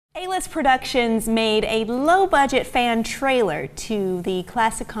AList Productions made a low-budget fan trailer to the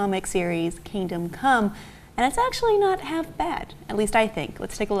classic comic series Kingdom Come, and it's actually not half bad, at least I think.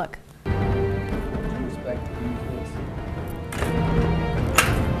 Let's take a look. I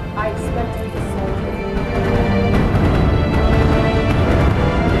expect to be a soldier.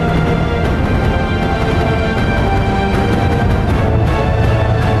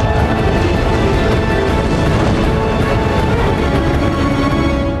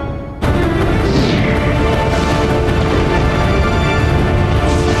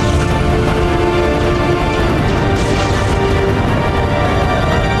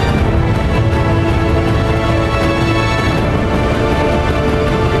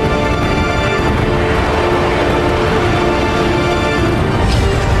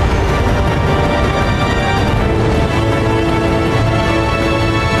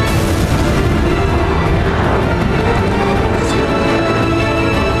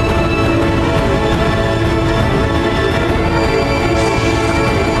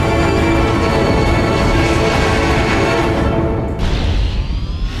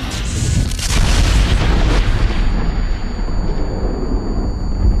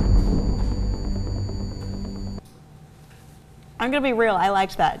 I'm gonna be real, I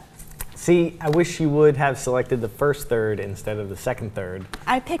liked that. See, I wish you would have selected the first third instead of the second third.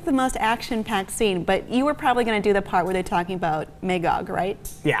 I picked the most action-packed scene, but you were probably gonna do the part where they're talking about Magog, right?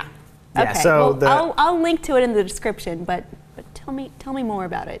 Yeah. Okay, so well, I'll link to it in the description, but tell me more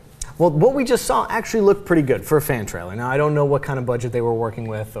about it. Well, what we just saw actually looked pretty good for a fan trailer. Now, I don't know what kind of budget they were working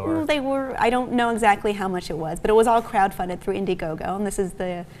with, or I don't know exactly how much it was, but it was all crowdfunded through Indiegogo, and this is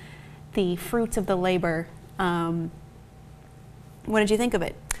the fruits of the labor. What did you think of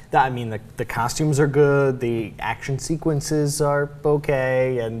it? I mean, the costumes are good, the action sequences are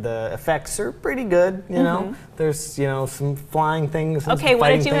okay, and the effects are pretty good, you know? There's, you know, some flying things. And okay, what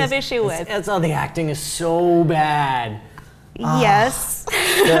did you have issue with? The acting is so bad. Yes.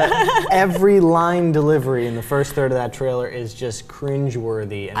 Every line delivery in the first third of that trailer is just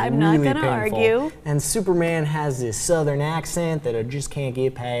cringeworthy and I'm really not gonna painful. argue. And Superman has this southern accent that I just can't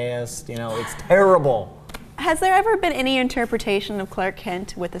get past. You know, it's terrible. Has there ever been any interpretation of Clark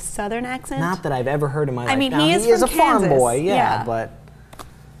Kent with a southern accent? Not that I've ever heard in my life. I mean, now, he is a from farm Kansas, boy, yeah. but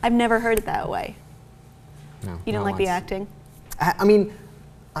I've never heard it that way. no. You don't like the acting? I mean,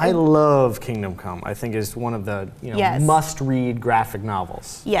 I love Kingdom Come. I think it's one of the Yes. must-read graphic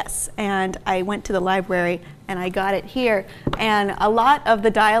novels. Yes, and I went to the library and I got it here, and a lot of the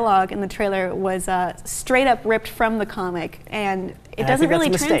dialogue in the trailer was straight up ripped from the comic, and it doesn't really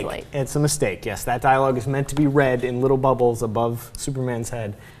translate. It's a mistake, yes. That dialogue is meant to be read in little bubbles above Superman's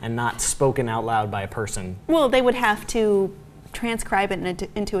head and not spoken out loud by a person. Well, they would have to transcribe it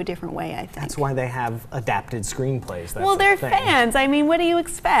into a different way, I think. That's why they have adapted screenplays. Well, they're fans. I mean, what do you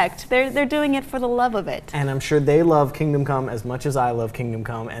expect? They're doing it for the love of it. And I'm sure they love Kingdom Come as much as I love Kingdom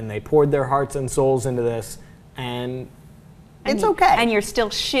Come, and they poured their hearts and souls into this, and it's okay. And you're still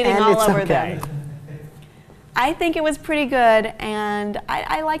shitting all over them. Okay. I think it was pretty good, and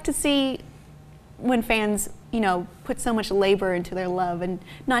I like to see when fans, put so much labor into their love, and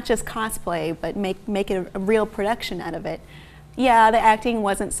not just cosplay, but make it a real production out of it. Yeah, the acting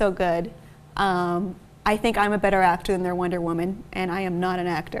wasn't so good. I think I'm a better actor than their Wonder Woman, and I am not an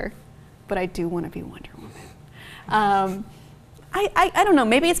actor, but I do want to be Wonder Woman. I don't know,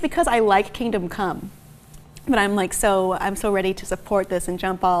 maybe it's because I like Kingdom Come, but I'm so ready to support this and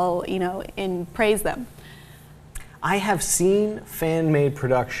jump all, and praise them. I have seen fan-made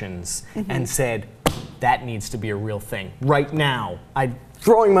productions and said, that needs to be a real thing right now. I'm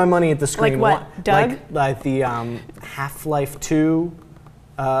throwing my money at the screen. Like what, Doug? Like the Half-Life 2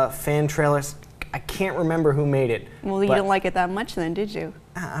 fan trailers. I can't remember who made it. Well, you didn't like it that much then, did you?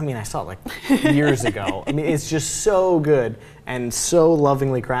 I mean, I saw it like years ago. I mean, it's just so good and so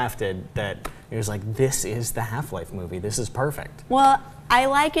lovingly crafted that it was like, this is the Half-Life movie. This is perfect. Well, I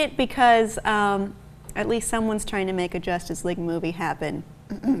like it because at least someone's trying to make a Justice League movie happen.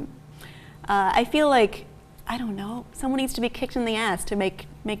 I feel like, I don't know, someone needs to be kicked in the ass to make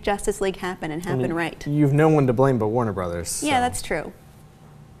Justice League happen and happen right. You've no one to blame but Warner Brothers. Yeah, so. that's true.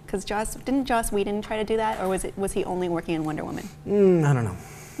 Because didn't Joss Whedon try to do that, or was he only working on Wonder Woman? I don't know.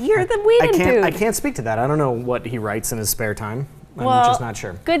 You're the Whedon dude. I can't speak to that. I don't know what he writes in his spare time. I'm just not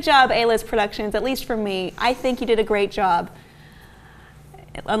sure. Good job, AList Productions, at least for me. I think you did a great job.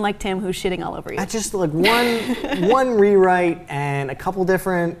 Unlike Tim, who's shitting all over you. I just like one rewrite and a couple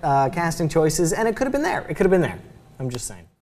different casting choices, and it could have been there. It could have been there. I'm just saying.